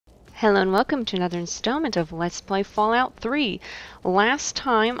Hello and welcome to another installment of Let's Play Fallout 3. Last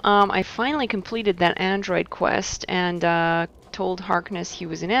time, I finally completed that android quest and told Harkness he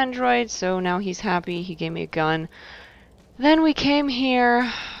was an android, so now he's happy. He gave me a gun. Then we came here.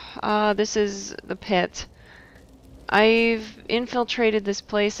 This is the pit. I've infiltrated this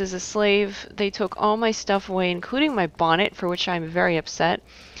place as a slave. They took all my stuff away, including my bonnet, for which I'm very upset.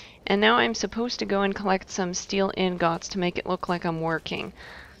 And now I'm supposed to go and collect some steel ingots to make it look like I'm working.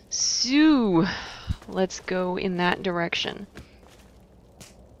 So, let's go in that direction.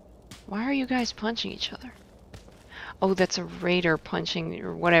 Why are you guys punching each other? Oh, that's a raider punching,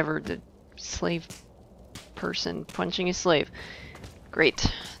 or whatever, the slave person punching a slave. Great.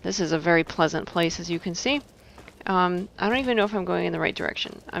 This is a very pleasant place, as you can see. I don't even know if I'm going in the right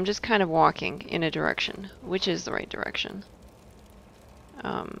direction. I'm just kind of walking in a direction. Which is the right direction?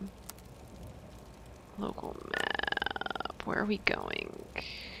 Local map. Where are we going?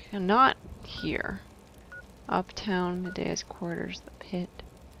 Not here. Uptown, Medea's quarters, the pit.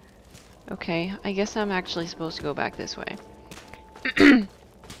 Okay, I guess I'm actually supposed to go back this way.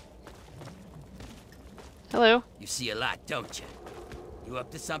 Hello? You see a lot, don't you? You up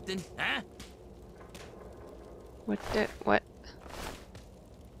to something, huh? What?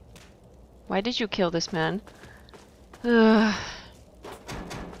 Why did you kill this man? Ugh.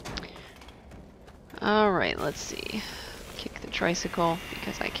 Alright, let's see. Kick the tricycle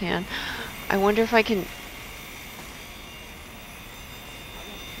because I can. I wonder if I can...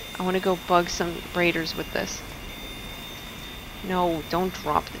 I want to go bug some raiders with this. No, don't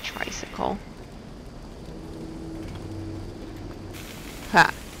drop the tricycle.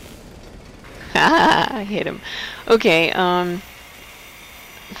 Ha! Ha! I hit him. Okay,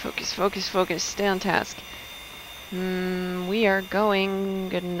 focus, focus, focus. Stay on task. We are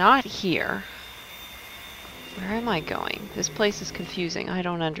going not here. Where am I going? This place is confusing. I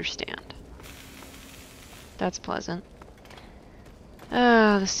don't understand. That's pleasant.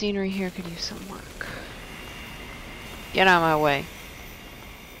 The scenery here could use some work. Get out of my way.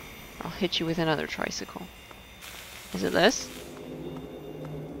 I'll hit you with another tricycle. Is it this?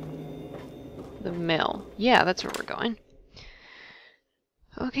 The mill. Yeah, that's where we're going.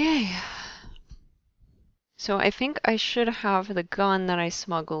 Okay. So I think I should have the gun that I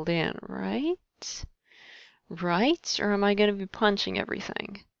smuggled in, right? Right? Or am I going to be punching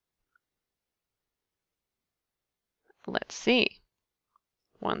everything? Let's see.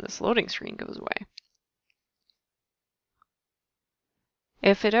 When this loading screen goes away.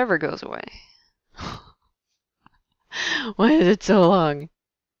 If it ever goes away. Why is it so long?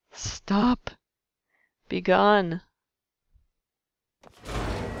 Stop. Be gone.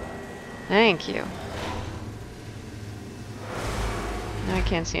 Thank you. Now I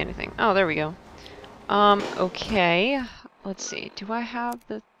can't see anything. Oh, there we go. Okay. Let's see. Do I have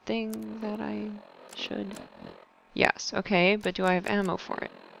the thing that I should? Yes, okay, but do I have ammo for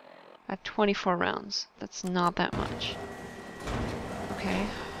it? I have 24 rounds. That's not that much. Okay.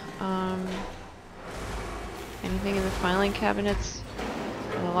 Anything in the filing cabinets?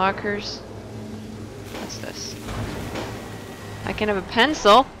 In the lockers? What's this? I can have a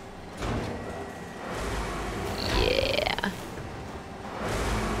pencil! Yeah!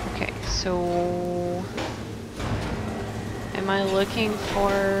 Okay, so... Am I looking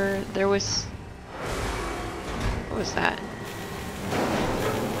for... There was... What was that?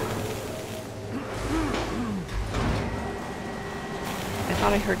 I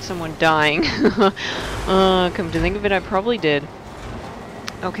thought I heard someone dying. Come to think of it, I probably did.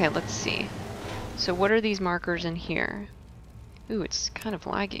 Okay, let's see. So what are these markers in here? Ooh, it's kind of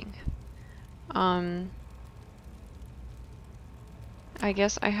lagging. I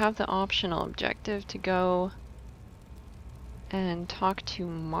guess I have the optional objective to go and talk to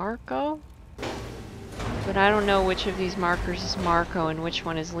Marco? But I don't know which of these markers is Marco and which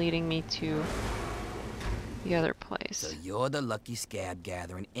one is leading me to the other place. So you're the lucky scab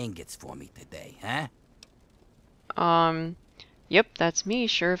gathering ingots for me today, huh? Yep, that's me,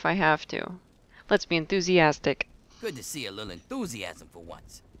 sure if I have to. Let's be enthusiastic. Good to see a little enthusiasm for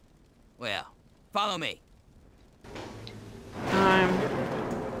once. Well, follow me.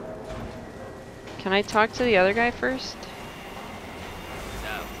 Can I talk to the other guy first? So,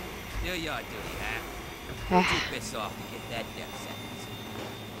 do your duty, huh? Who'd you piss off to get that death sentence?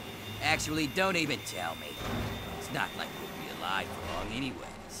 Actually, don't even tell me. It's not like we'll be alive for long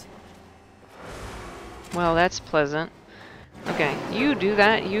anyways. Well, that's pleasant. Okay, you do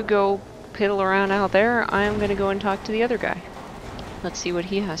that. You go piddle around out there. I'm gonna go and talk to the other guy. Let's see what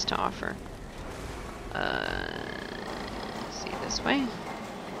he has to offer. See this way.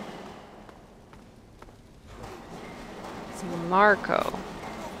 Marco.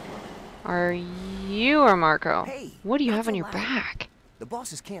 Are you or Marco? Hey, What do you not have so on your loud. back? The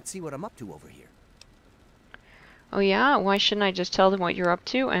bosses can't see what I'm up to over here. Oh yeah? Why shouldn't I just tell them what you're up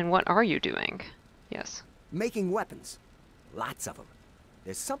to and what are you doing? Yes. Making weapons. Lots of them.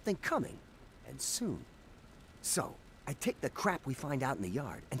 There's something coming, and soon. So, I take the crap we find out in the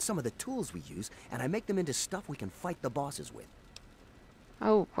yard and some of the tools we use, and I make them into stuff we can fight the bosses with.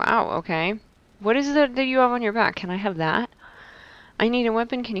 Oh, wow, okay. What is it that you have on your back? Can I have that? I need a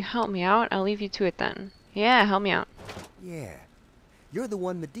weapon. Can you help me out? I'll leave you to it then. Yeah, help me out. Yeah. You're the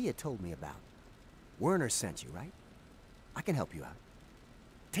one Medea told me about. Werner sent you, right? I can help you out.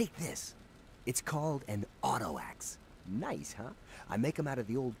 Take this. It's called an auto axe. Nice, huh? I make them out of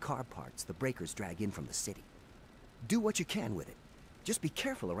the old car parts the breakers drag in from the city. Do what you can with it. Just be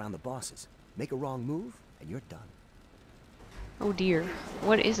careful around the bosses. Make a wrong move, and you're done. Oh dear.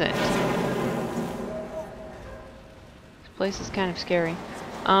 What is it? This place is kind of scary.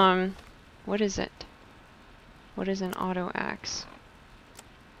 What is it? What is an auto axe?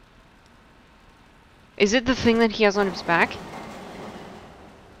 Is it the thing that he has on his back?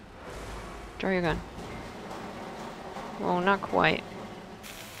 Draw your gun. Well, not quite.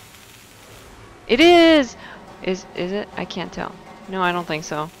 It is! Is it? I can't tell. No, I don't think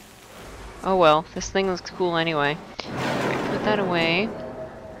so. Oh well, this thing looks cool anyway. Alright, put that away.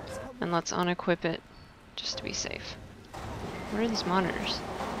 And let's unequip it, just to be safe. What are these monitors?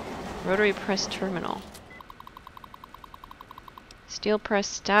 Rotary press terminal. Steel press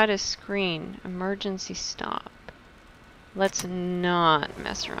status screen. Emergency stop. Let's not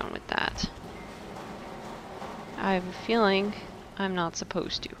mess around with that. I have a feeling I'm not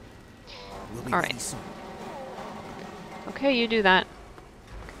supposed to. Alright. Okay, you do that.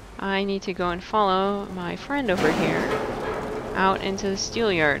 I need to go and follow my friend over here out into the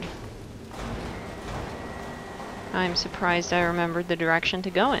steel yard. I'm surprised I remembered the direction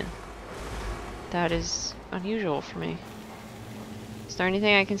to go in. That is unusual for me. Is there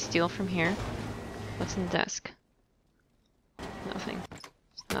anything I can steal from here? What's in the desk? Nothing.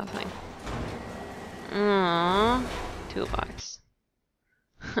 Nothing. Aww. Toolbox.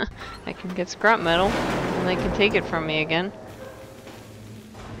 I can get scrap metal, and they can take it from me again.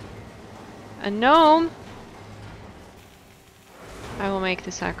 A gnome! I will make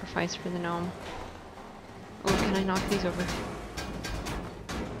the sacrifice for the gnome. Oh, can I knock these over?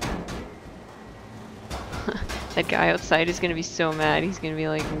 That guy outside is gonna be so mad. He's gonna be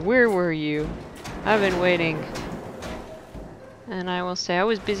like, where were you? I've been waiting. And I will say, I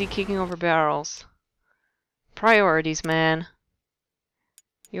was busy kicking over barrels. Priorities, man.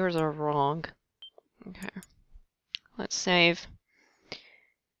 Yours are wrong. Okay. Let's save.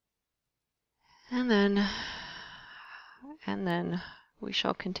 And then we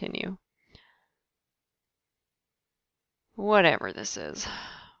shall continue. Whatever this is.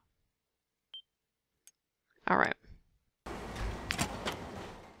 Alright.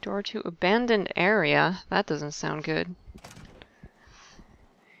 Door to abandoned area. That doesn't sound good.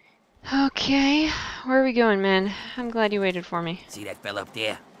 Okay, where are we going, man? I'm glad you waited for me. See that fella up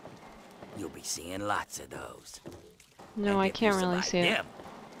there? You'll be seeing lots of those. No, And I if can't you really survive see it. them,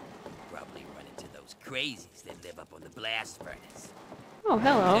 you'll probably run into those crazies that live up on the blast furnace. Oh,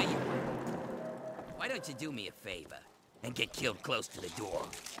 hello. Tell you, why don't you do me a favor and get killed close to the door?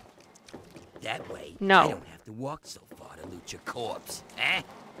 That way, No. I don't have to walk so far to loot your corpse, eh?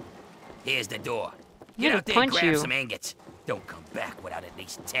 Here's the door. I'm Get gonna out there and punch grab you. some ingots. Don't come back without at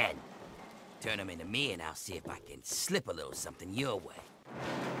least 10. Turn them into me and I'll see if I can slip a little something your way.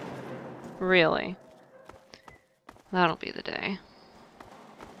 Really? That'll be the day.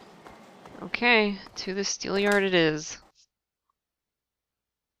 Okay, to the steel yard it is.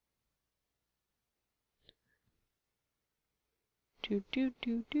 Do do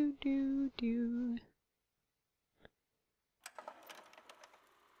do do do do.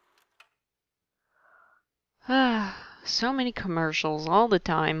 Ah, so many commercials all the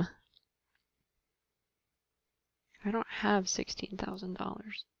time. I don't have $16,000.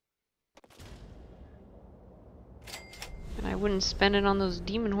 And I wouldn't spend it on those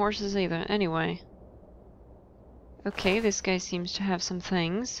demon horses either, anyway. Okay, this guy seems to have some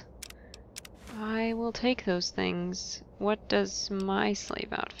things. I will take those things. What does my slave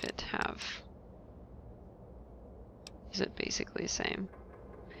outfit have? Is it basically the same?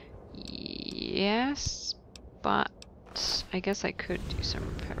 Yes, but I guess I could do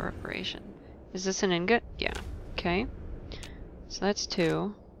some reparation. Is this an ingot? Yeah. Okay. So that's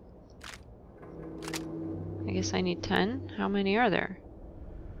 2. I guess I need 10. How many are there?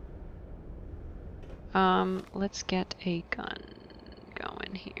 Let's get a gun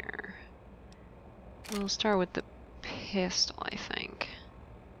going here. We'll start with the pistol, I think.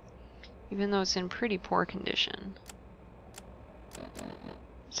 even though it's in pretty poor condition.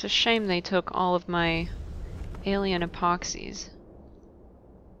 It's a shame they took all of my alien epoxies.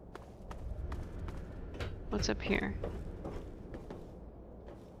 What's up here?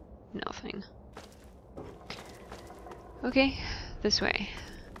 Nothing. Okay, this way.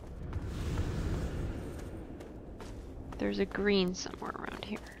 There's a green somewhere around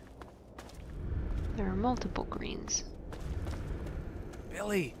here. There are multiple greens.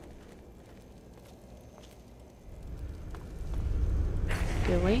 Billy!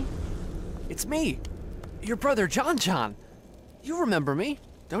 Billy? It's me! Your brother, John. You remember me,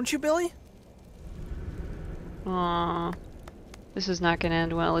 don't you, Billy? Aww. This is not gonna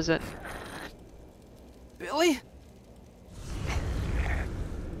end well, is it? Billy?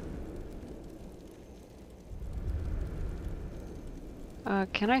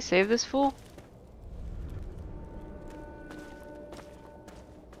 Can I save this fool?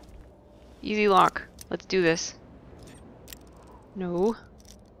 Easy lock. Let's do this. No.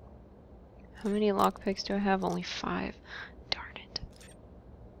 How many lockpicks do I have? Only 5. Darn it.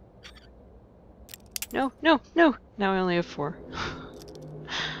 No, no, no! Now I only have 4.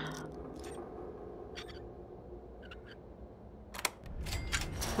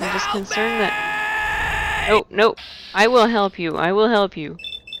 I'm just concerned that... No, no! I will help you. I will help you.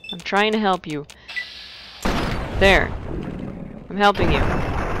 I'm trying to help you. There. I'm helping you.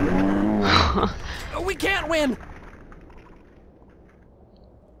 We can't win!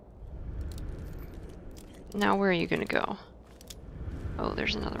 Now where are you gonna go? Oh,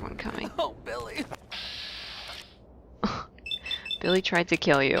 there's another one coming. Oh, Billy. Billy tried to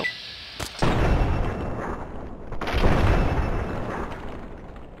kill you.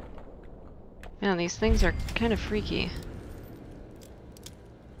 Man, these things are kind of freaky.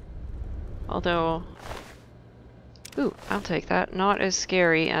 Although... Ooh, I'll take that. Not as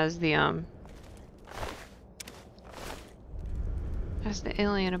scary as the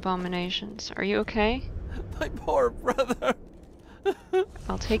alien abominations. Are you okay? My poor brother.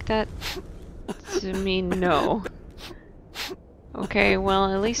 I'll take that to mean no. Okay,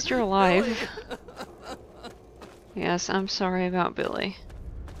 well, at least you're alive. Yes, I'm sorry about Billy.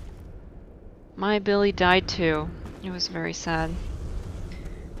 My Billy died too. It was very sad.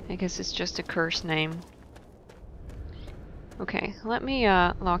 I guess it's just a curse name. Okay, let me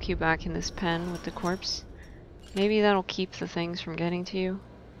lock you back in this pen with the corpse. Maybe that'll keep the things from getting to you.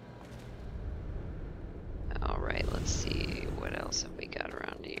 Alright, let's see. What else have we got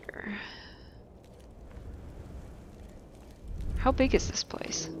around here? How big is this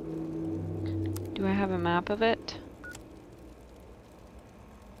place? Do I have a map of it?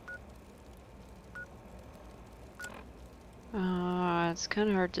 It's kind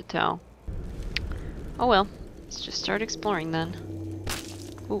of hard to tell. Oh well, let's just start exploring then.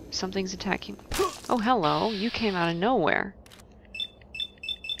 Ooh, something's attacking. Oh, hello, you came out of nowhere.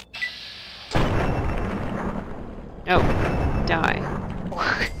 Oh, die.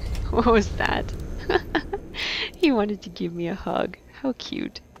 What was that? He wanted to give me a hug. How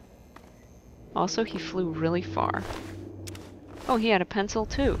cute. Also, he flew really far. Oh, he had a pencil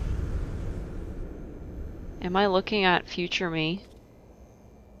too. Am I looking at future me?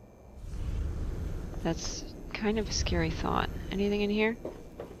 That's kind of a scary thought. Anything in here?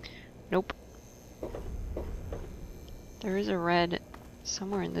 Nope. There is a red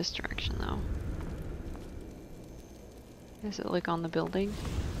somewhere in this direction though. Is it like on the building?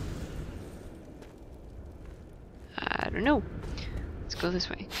 I don't know. Let's go this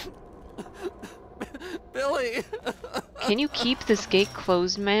way. Billy! Can you keep this gate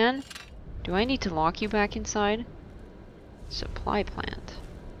closed, man? Do I need to lock you back inside? Supply plant.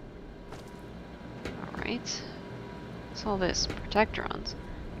 Alright. What's all this? Protectrons.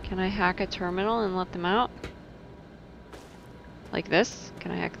 Can I hack a terminal and let them out? Like this?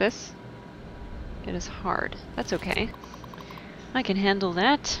 Can I hack this? It is hard. That's okay. I can handle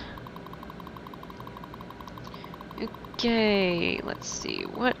that. Okay, let's see.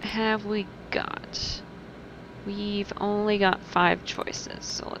 What have we got? We've only got 5 choices,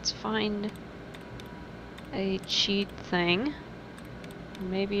 so let's find a cheat thing.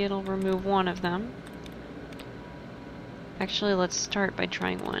 Maybe it'll remove one of them. Actually, let's start by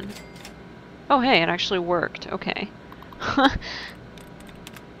trying one. Oh hey, it actually worked. Okay.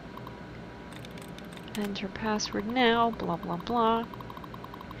 Enter password now, blah blah blah.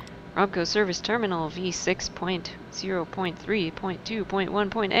 Robco Service Terminal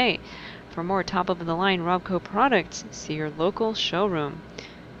V6.0.3.2.1.8. For more top-of-the-line Robco products, see your local showroom.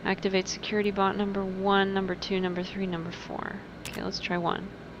 Activate security bot number 1, number 2, number 3, number 4. Okay, let's try 1.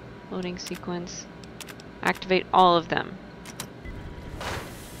 Loading sequence. Activate all of them.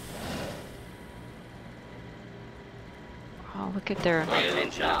 look at their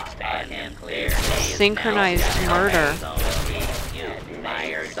Clear. synchronized murder.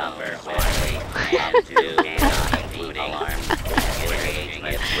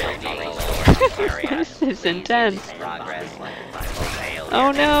 This is intense.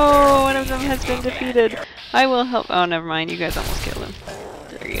 Oh no, one of them has been defeated. I will help. Oh, never mind. You guys almost killed him.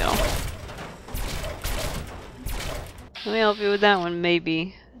 There you go. Let me help you with that one,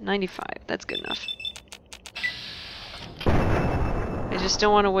 maybe. 95. That's good enough. I just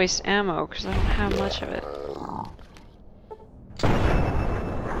don't want to waste ammo because I don't have much of it.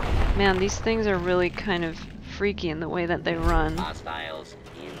 Man, these things are really kind of freaky in the way that they run.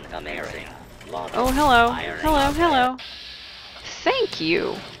 Oh, hello. Hello, hello. Thank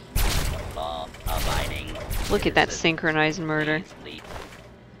you. Look at that synchronized murder.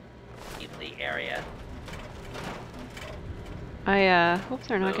 I hope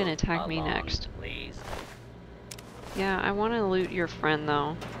they're not going to attack me next. Yeah, I want to loot your friend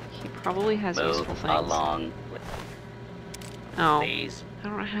though. He probably has useful things. Oh, I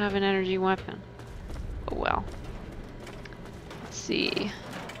don't have an energy weapon. Oh well. Let's see.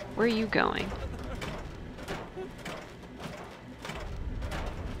 Where are you going?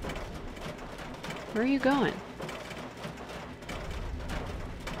 Where are you going?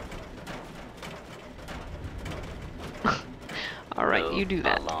 Alright, you do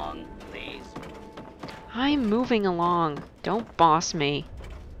that. I'm moving along. Don't boss me.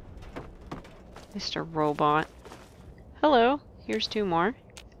 Mr. Robot. Hello. Here's 2 more.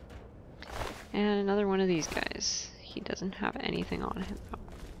 And another one of these guys. He doesn't have anything on him though.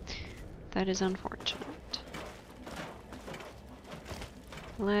 That is unfortunate.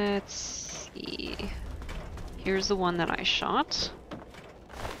 Let's see. Here's the one that I shot.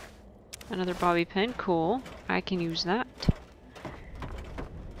 Another bobby pin. Cool. I can use that.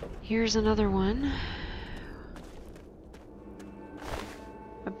 Here's another one.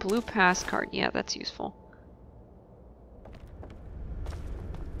 A blue pass card. Yeah, that's useful.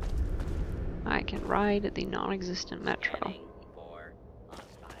 I can ride the non-existent metro.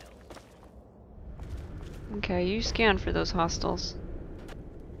 Okay, you scan for those hostiles.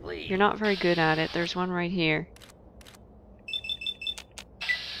 You're not very good at it. There's one right here.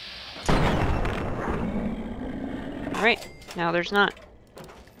 Alright, now there's not.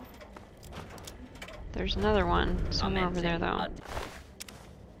 There's another one somewhere over there though.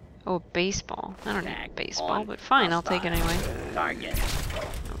 Oh, baseball. I don't need a baseball, but fine, I'll take it anyway. Target.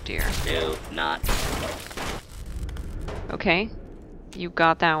 Oh dear. Do not. Okay, you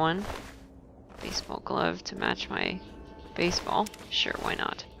got that one. Baseball glove to match my baseball. Sure, why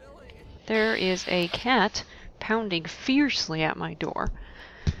not? There is a cat pounding fiercely at my door.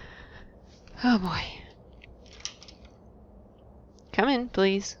 Oh boy. Come in,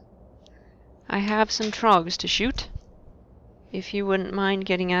 please. I have some trogs to shoot. If you wouldn't mind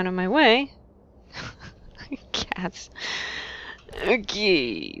getting out of my way. Cats.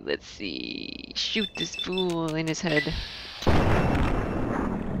 Okay, let's see. Shoot this fool in his head.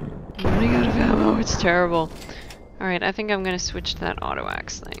 I'm running out of ammo, it's terrible. Alright, I think I'm gonna switch to that auto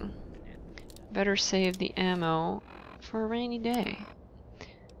axe thing. Better save the ammo for a rainy day.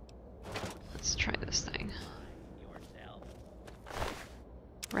 Let's try this thing.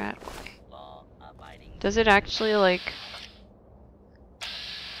 Rataway. Does it actually, like...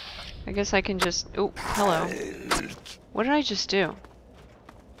 I guess I can just... Oh, hello. What did I just do?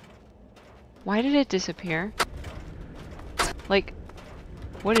 Why did it disappear? Like,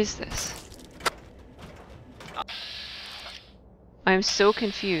 what is this? I'm so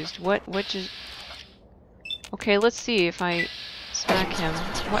confused. What just... Okay, let's see if I smack him.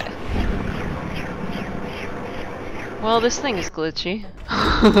 What? Well, this thing is glitchy.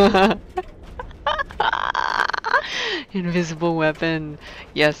 Invisible weapon.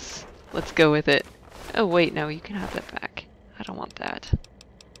 Yes, let's go with it. Oh wait, no, you can have that back. I don't want that.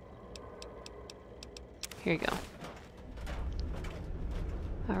 Here you go.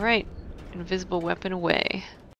 Alright, invisible weapon away.